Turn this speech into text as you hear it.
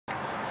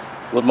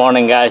Good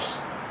morning,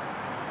 guys.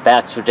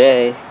 Back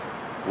today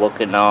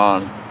working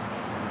on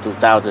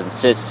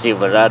 2006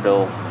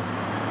 Silverado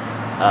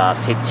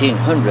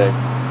 1500.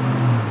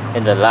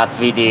 In the last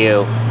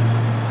video,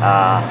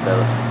 the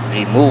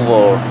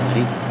removal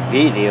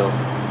video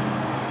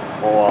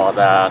for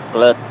the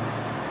clutch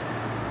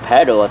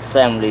pedal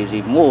assembly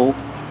removed.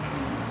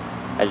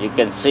 As you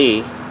can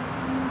see,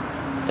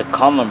 the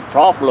common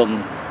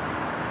problem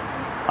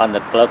on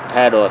the clutch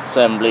pedal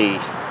assembly,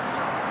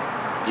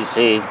 you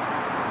see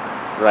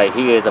right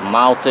here, the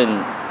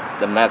mounting,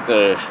 the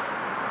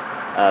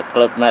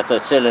clutch master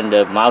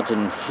cylinder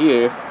mounting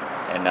here,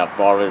 and I've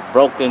already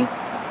broken.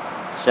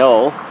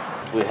 So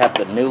we have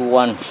the new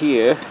one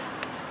here,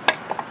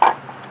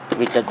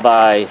 which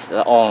advise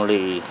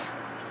only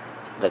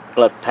the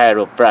clutch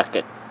pedal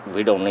bracket.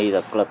 We don't need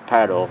a clutch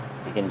pedal.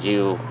 We can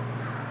use.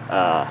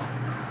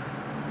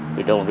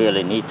 We don't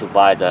really need to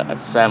buy the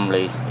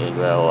assembly. It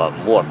will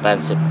more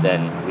expensive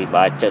than we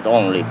buy just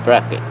only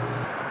bracket.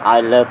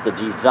 I love the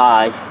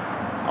design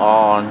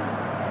on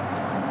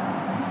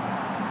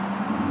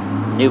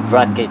new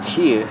bracket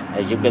here.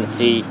 As you can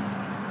see,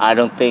 I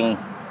don't think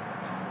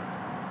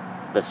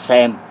the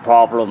same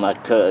problem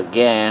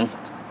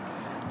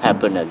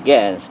happen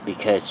again,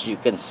 because you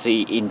can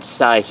see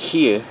inside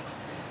here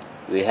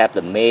we have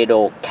the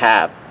metal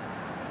cap,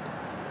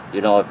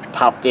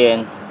 pop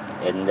in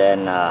and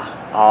then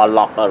all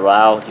lock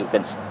around.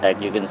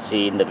 As you can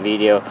see in the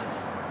video,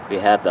 we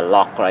have the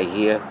lock right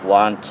here,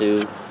 1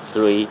 2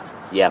 3,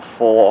 yeah,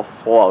 four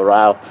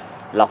around,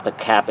 lock the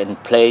cap in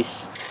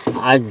place.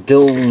 I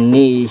don't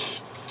need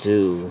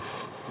to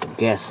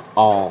guess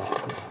all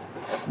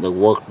the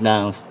work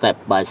done step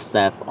by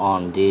step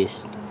on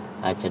this.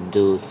 I can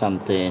do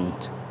something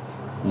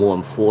more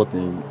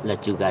important,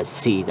 let you guys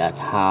see that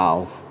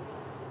how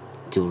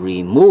to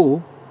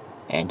remove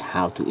and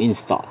how to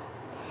install.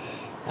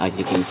 As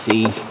you can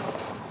see,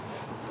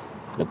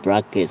 the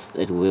brackets,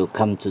 it will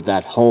come to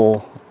that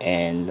hole,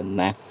 and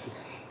the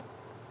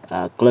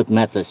clutch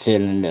master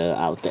cylinder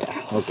out there.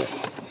 Okay,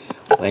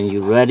 when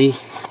you're ready,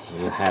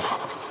 you have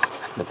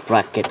the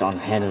bracket on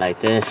hand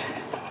like this,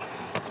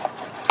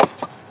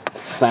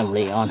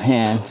 assembly on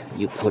hand.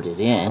 You put it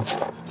in,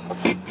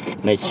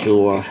 make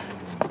sure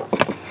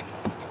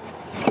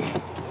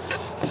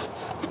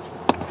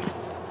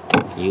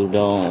you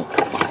don't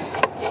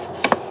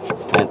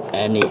have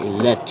any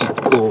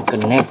electrical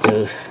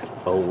connector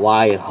or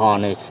wire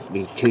harness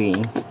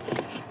between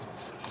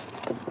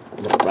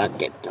the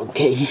bracket.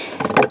 Okay,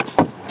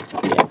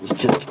 yeah, you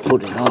just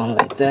put it on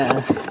like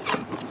that.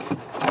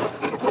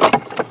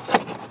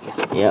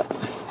 Yep,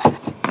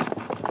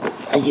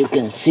 as you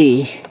can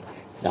see,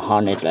 the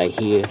harness right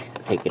here,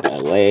 take it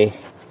away,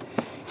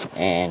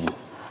 and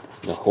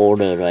the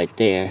holder right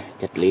there,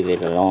 just leave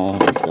it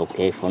alone. It's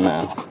okay for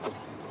now.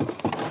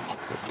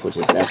 So put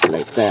it up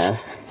like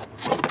that.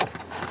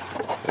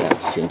 Yeah,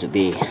 seem to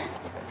be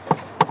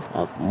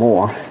up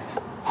more.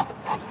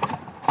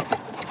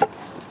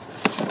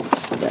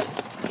 Yeah,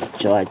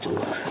 try to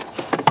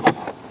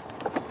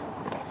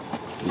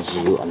use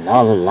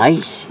another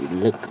light. You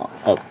look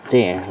up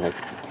there, like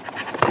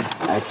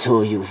I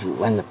told you,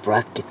 when the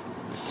bracket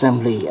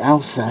assembly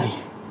outside,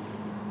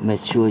 make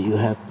sure you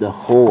have the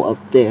hole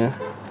up there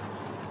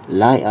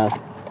light up,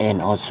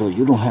 and also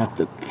you don't have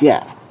the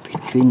gap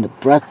between the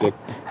bracket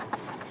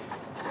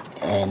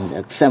and the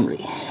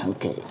assembly.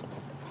 Okay,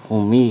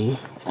 for me,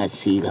 I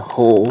see the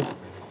hole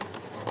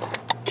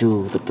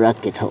to the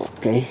bracket hole.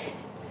 Okay,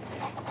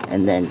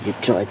 and then you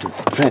try to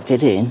crack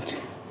it in.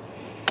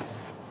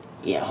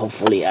 Yeah,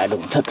 hopefully I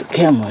don't touch the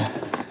camera.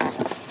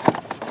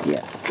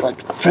 Yeah, try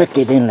to crack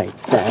it in like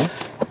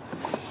that,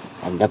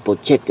 and double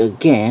check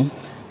again.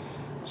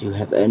 Do you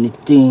have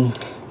anything?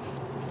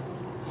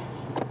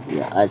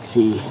 Yeah, I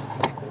see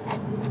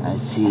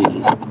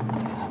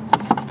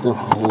the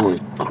hole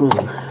crook,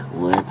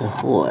 where the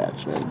hole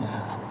is right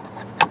now.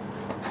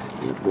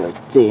 Yeah,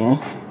 right there.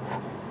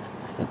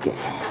 Okay,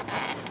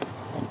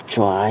 and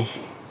try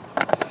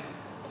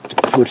to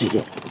put it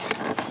in.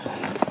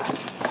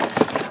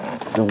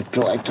 Don't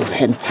try to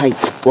hand tight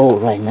the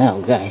bolt right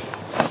now, guys,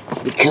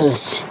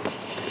 because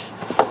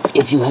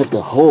if you have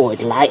the hole,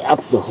 it light up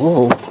the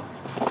hole,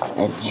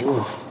 and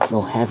you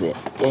don't have it.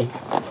 Okay,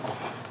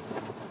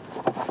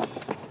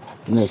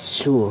 make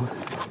sure.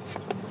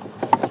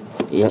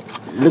 Yep,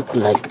 look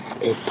like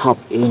it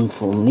popped in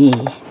for me,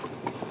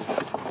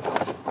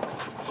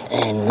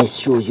 and make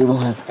sure you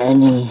don't have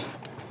any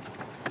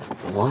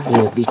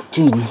wire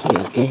between here.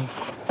 Okay,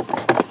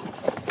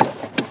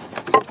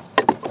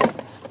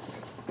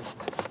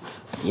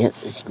 yep,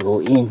 let's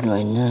go in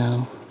right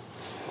now,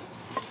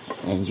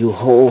 and you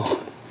hold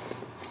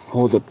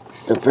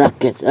the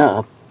brackets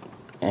up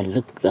and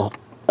look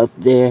up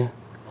there.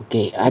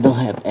 Okay, I don't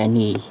have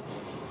any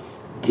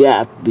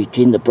gap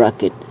between the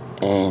bracket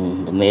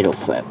and the metal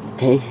frame.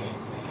 Okay,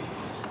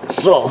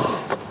 so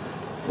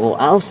go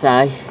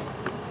outside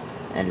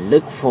and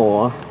look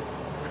for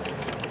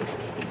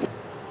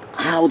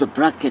how the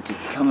bracket is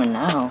coming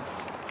out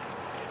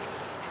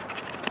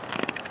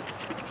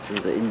to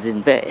the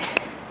engine bay.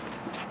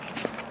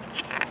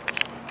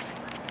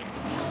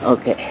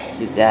 Okay,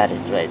 you got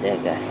it right there,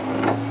 guys.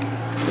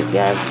 You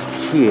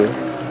guys here.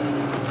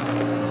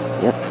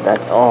 Yep,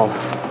 that's all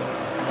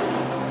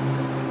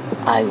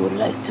I would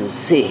like to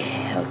see.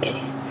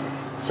 Okay,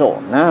 so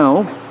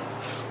now,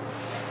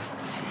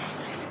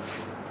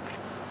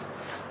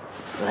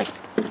 like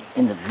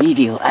in the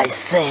video I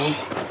say,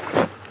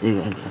 you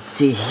guys can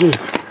see here.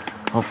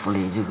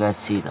 Hopefully you guys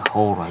see the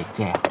hole right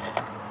there.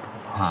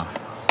 Huh.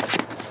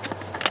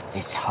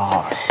 It's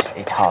hard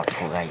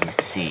for you to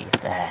see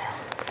that.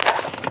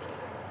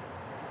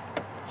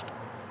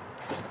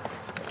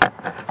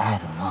 I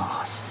don't know.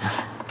 It's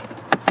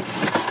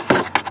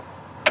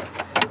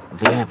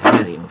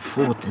very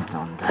important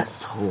on that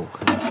hole.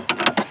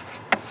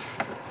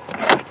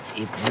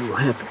 If you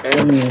have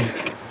any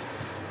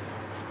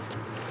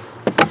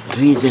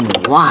reason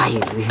why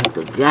we have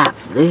the gap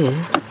there,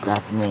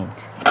 that means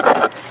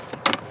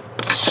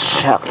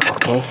shut,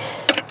 okay?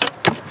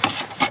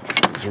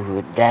 You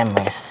will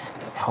damage.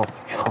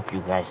 Hope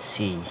you guys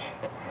see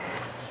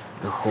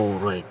the hole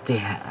right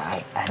there.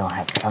 I don't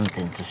have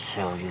something to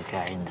show you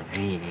guys in the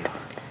video.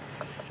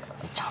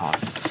 It's hard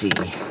to see.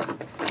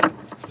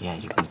 Yeah,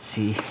 you can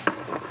see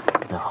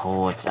the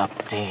hole is up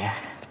there,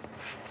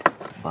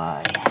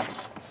 but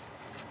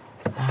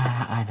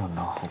I don't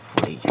know.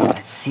 Hopefully you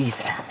guys see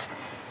that.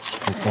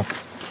 You can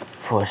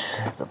push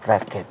the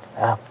bracket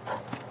up,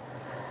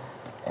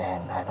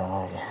 and I don't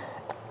know.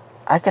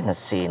 I cannot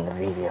see in the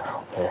video.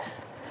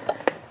 Yes.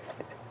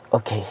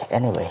 Okay.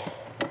 Anyway,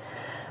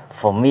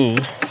 for me,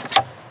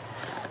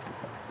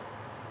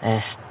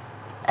 there's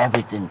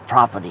everything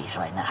properties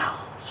right now.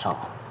 So,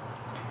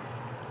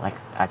 like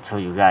I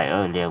told you guys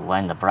earlier,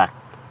 when the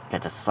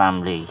bracket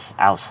assembly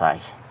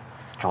outside,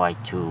 try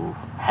to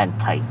hand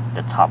tight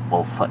the top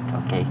both foot.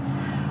 Okay.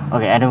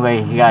 Okay.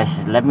 Anyway, you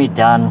guys, let me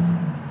done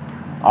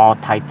all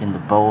tighten the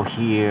bolt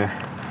here,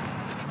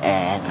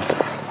 and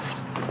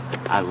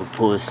I will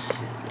push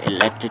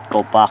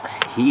electrical box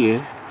here.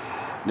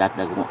 That's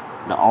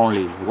the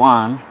only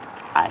one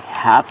I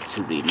have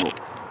to remove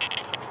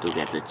to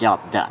get the job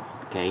done.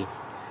 Okay,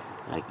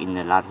 like in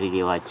the last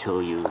video I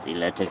told you, the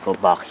electrical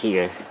box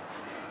here,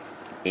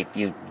 if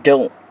you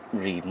don't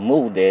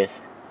remove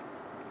this,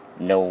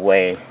 no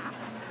way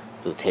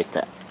to take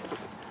the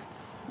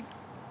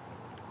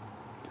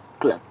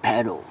clutch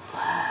pedal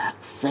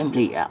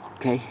assembly out.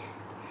 Okay.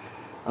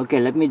 Okay,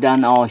 let me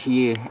done all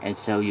here and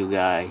show you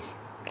guys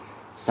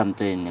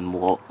something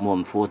more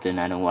important.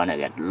 I don't want to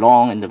get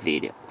long in the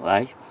video,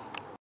 right?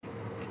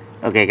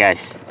 Okay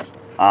guys,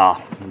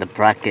 the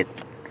bracket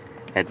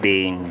has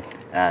been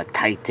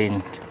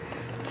tightened,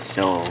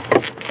 so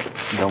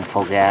don't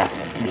forget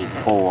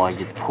before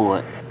you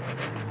put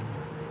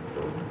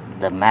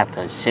the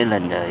master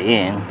cylinder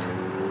in,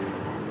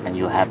 and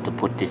you have to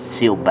put this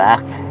seal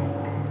back.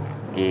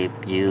 If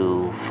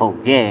you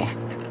forget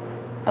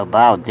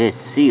about this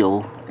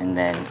seal, and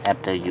then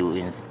after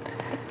you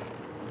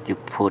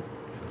put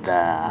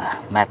the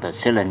master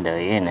cylinder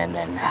in, and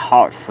then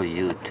hard for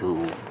you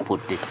to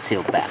put this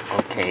seal back.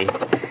 Okay,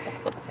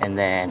 and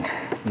then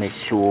make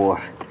sure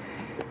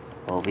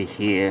over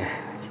here,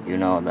 you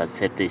know, the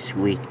safety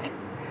switch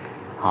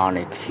on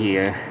it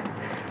here,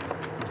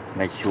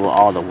 make sure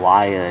all the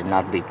wire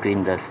not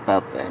between the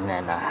stuff, and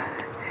then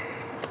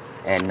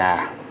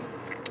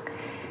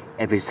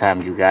every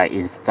time you guys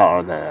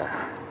install the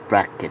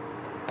bracket,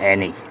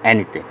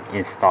 anything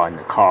install in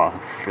the car,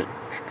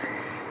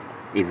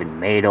 even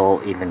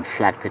metal, even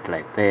flatted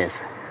like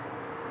this,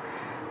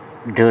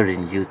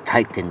 during you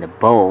tighten the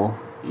bolt,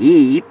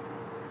 if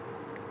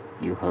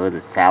you heard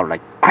the sound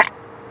like crack,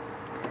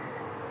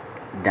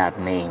 that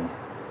means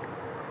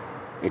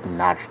it's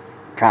not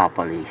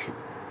properly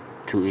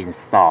to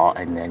install,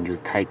 and then you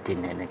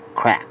tighten and it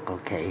crack.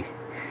 Okay,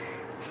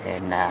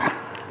 and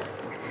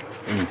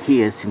in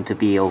here seem to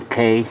be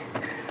okay.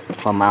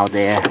 From out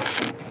there,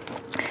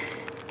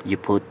 you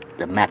put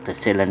the master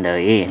cylinder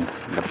in,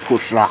 the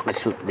push rock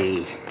should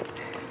be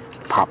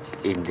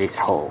popped in this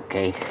hole.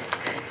 Okay,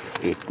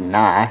 if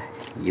not,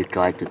 you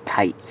try to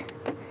tight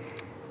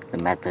the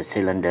master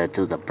cylinder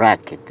to the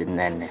bracket, and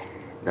then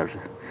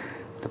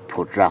the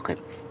push rock it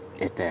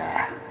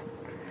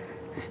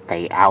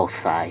stay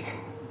outside.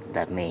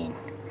 That means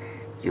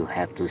you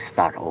have to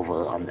start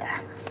over on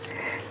that,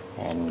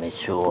 and make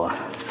sure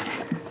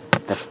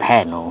the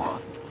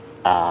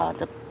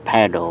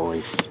pedal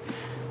is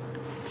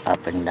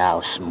up and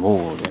down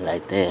smooth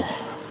like this.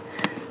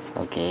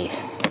 Okay,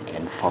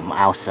 and from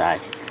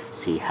outside,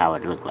 see how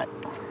it look like.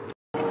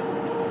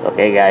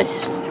 Okay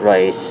guys,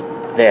 right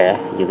there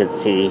you can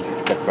see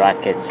the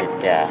brackets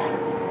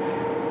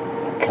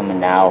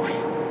coming out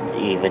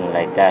even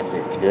like that.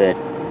 It's good.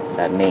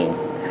 That means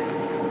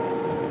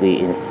we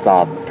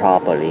installed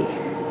properly.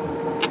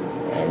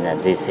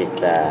 And this is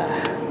the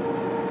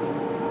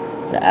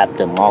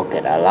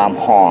aftermarket alarm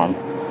horn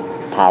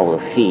power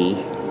fee.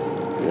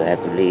 You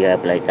have to leave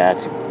up like that,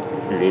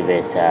 leave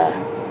it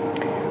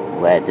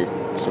where it's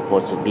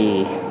supposed to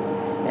be.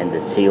 And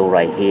the seal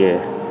right here,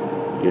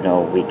 you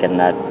know, we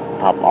cannot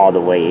pop all the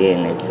way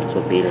in. It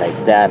should be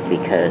like that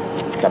because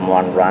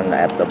someone run the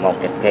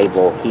aftermarket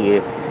cable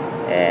here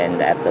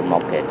and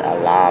aftermarket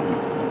alarm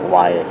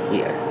wire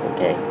here.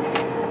 Okay,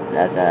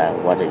 that's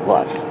what it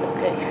was.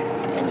 Okay,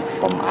 and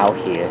from out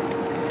here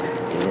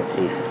you can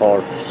see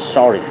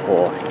sorry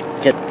for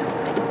just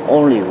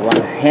only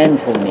one hand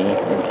for me,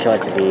 and try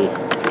to be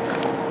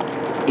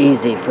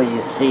easy for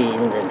you see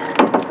in the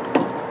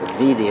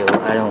video.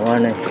 I don't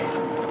want it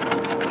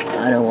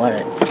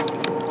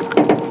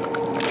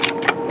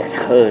get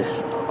hurt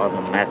on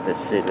the master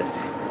cylinder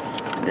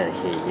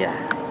here. Yeah,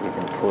 you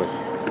can push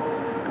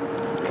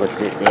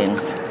this in.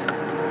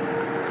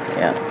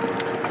 Yeah,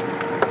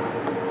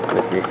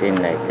 push this in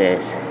like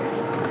this.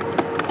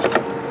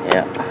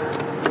 Yeah,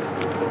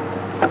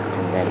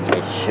 and then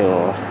make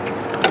sure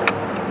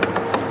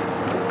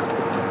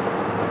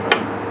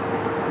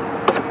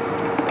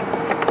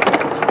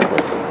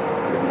push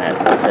the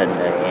master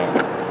cylinder in.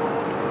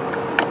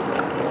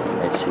 And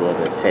make sure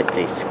the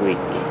safety squeak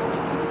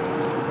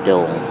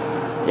don't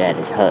get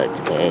it hurt.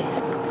 Okay.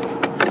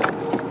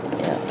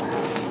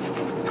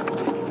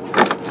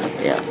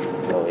 Yeah,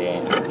 go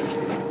in,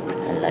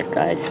 and like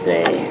I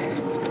say,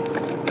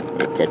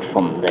 it's just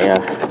from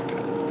there.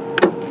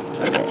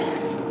 Okay.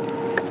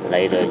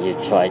 Later you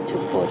try to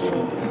put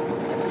in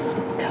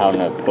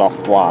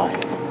counterclockwise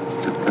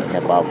in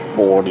about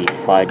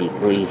 45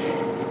 degrees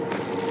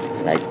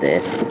like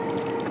this,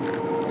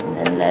 and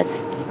then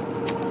let's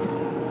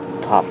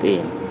pop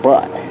in,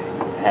 but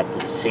you have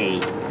to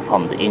see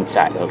from the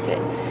inside.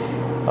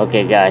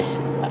 Okay guys,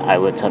 I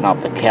will turn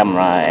off the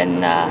camera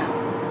and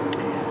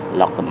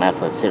lock the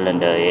master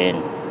cylinder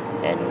in,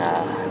 and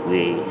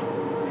we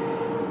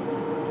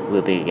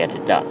will get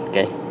it done.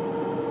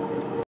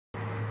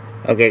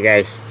 Okay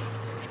guys,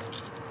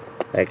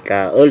 like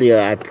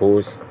earlier I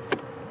pushed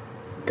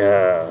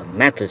the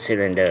master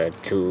cylinder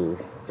to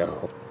the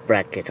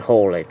bracket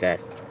hole like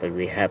that, but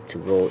we have to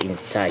go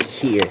inside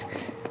here,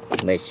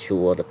 make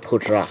sure the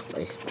push rod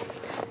is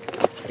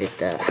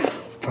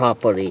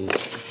properly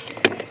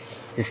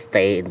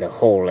stay in the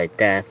hole like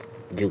that.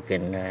 You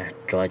can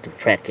try to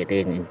crack it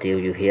in until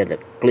you hear the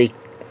click,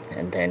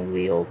 and then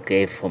we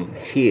okay from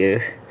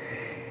here.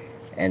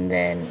 And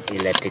then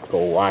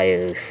electrical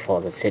wire for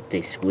the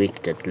safety switch,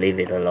 just leave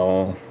it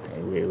alone,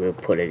 and we will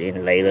put it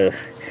in later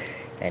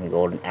and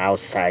go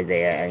outside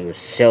there and will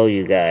show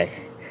you guys.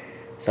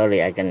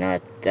 Sorry I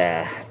cannot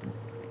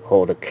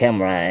hold the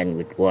camera and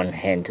with one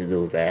hand to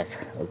do that.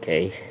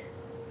 Okay,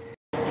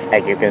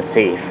 as you can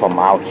see from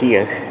out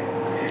here,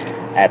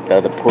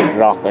 after the push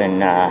rod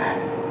and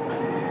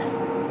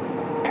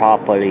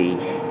properly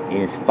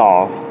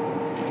installed,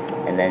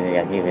 and then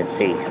as you can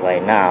see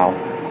right now,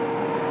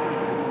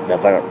 the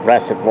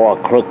reservoir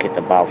crooked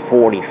about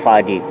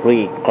 45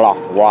 degrees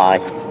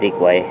clockwise this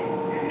way,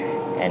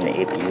 and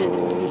if you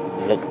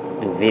look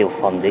the view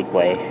from this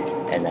way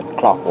and then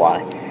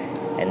clockwise,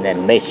 and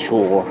then make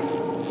sure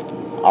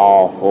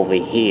all over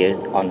here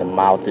on the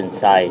mountain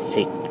side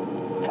sit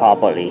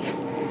properly,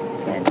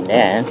 and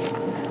then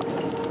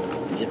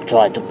you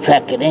try to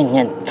crack it in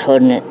and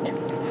turn it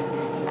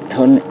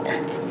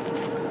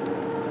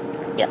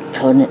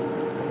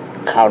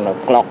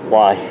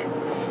counterclockwise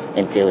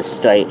until it's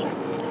straight.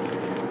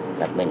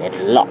 That means it's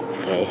locked.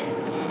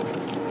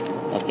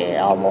 Okay,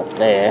 almost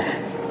there.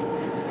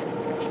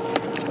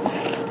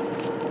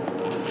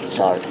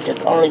 Sorry,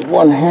 just only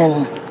one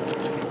hand.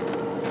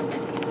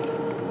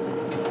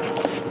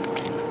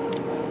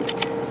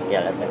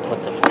 Yeah, let me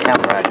put the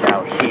camera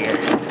down here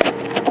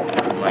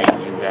to make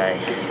you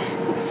guys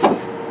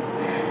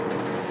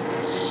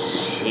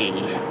see.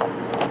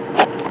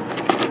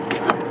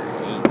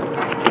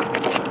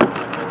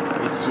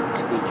 It seems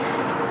to be,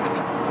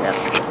 yeah.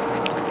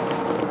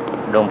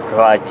 Don't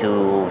try to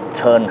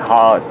turn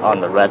hard on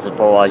the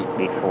reservoir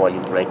before you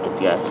break it,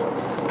 guys.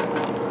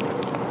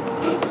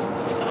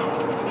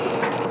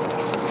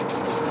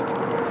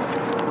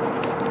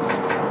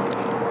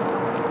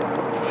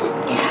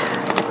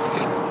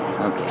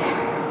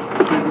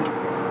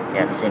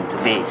 Yeah, seem to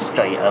be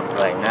straight up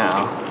right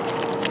now,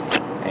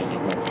 and you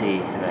can see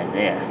right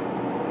there.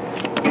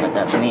 But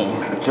that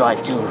means try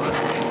to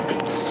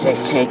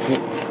shake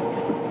it,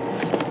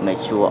 make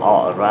sure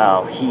all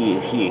around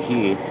here,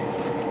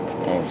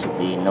 and should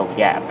be no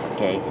gap.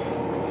 Okay,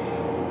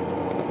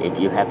 if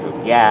you have the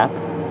gap,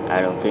 I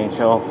don't think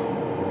so.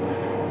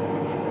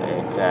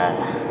 It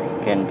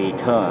can be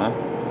turned,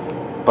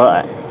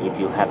 but if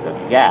you have the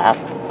gap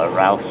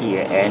around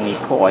here any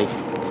point,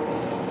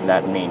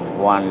 that means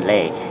one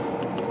leg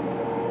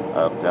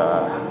of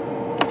the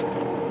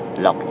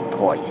locking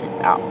point is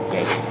out.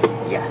 Okay,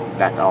 yeah,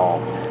 that's all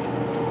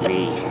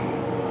we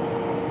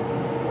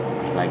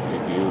like to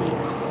do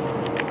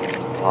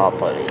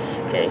properly.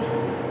 Okay,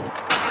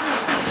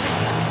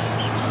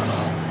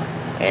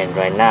 and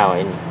right now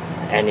in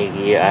any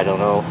gear, I don't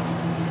know,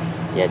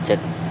 yeah,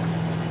 just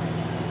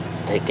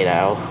take it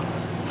out.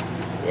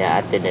 Yeah,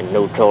 I did a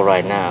neutral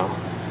right now.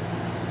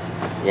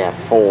 Yeah,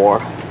 4,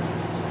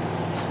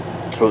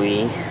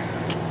 3,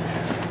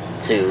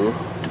 2,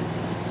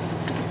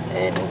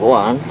 and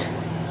 1.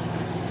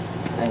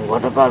 And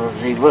what about the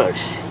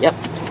reverse? Yep,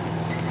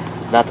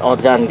 that's all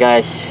done,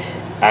 guys.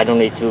 I don't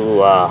need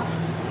to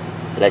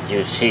let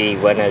you see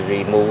when I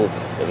remove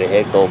the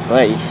vehicle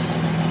base.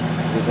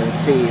 You can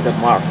see the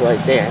mark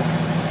right there.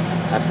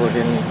 I put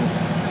in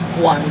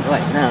one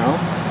right now.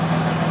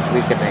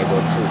 We can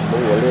able to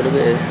move a little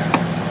bit.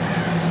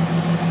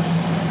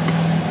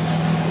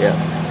 Yeah,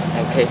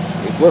 okay,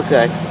 it worked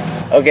good.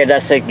 Okay,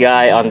 that's it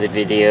guys on the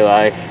video.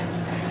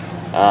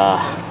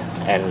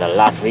 And the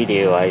last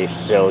video I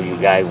show you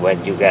guys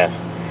when you guys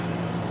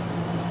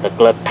the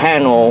club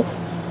panel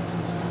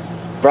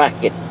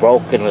bracket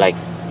broken like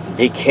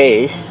this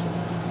case,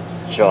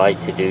 try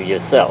to do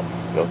yourself,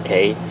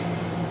 okay?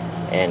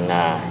 And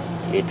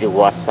if you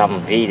watch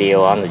some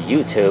video on the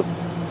YouTube,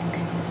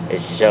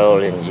 it's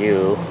showing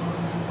you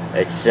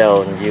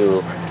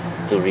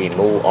to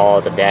remove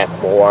all the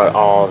dashboard,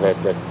 all the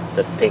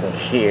thing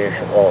here.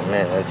 Oh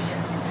man, it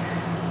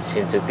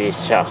seems to be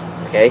sharp.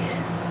 Okay,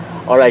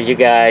 all right, you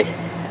guys.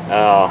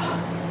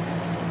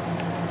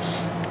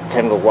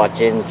 Thanks for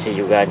watching. See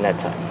you guys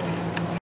next time.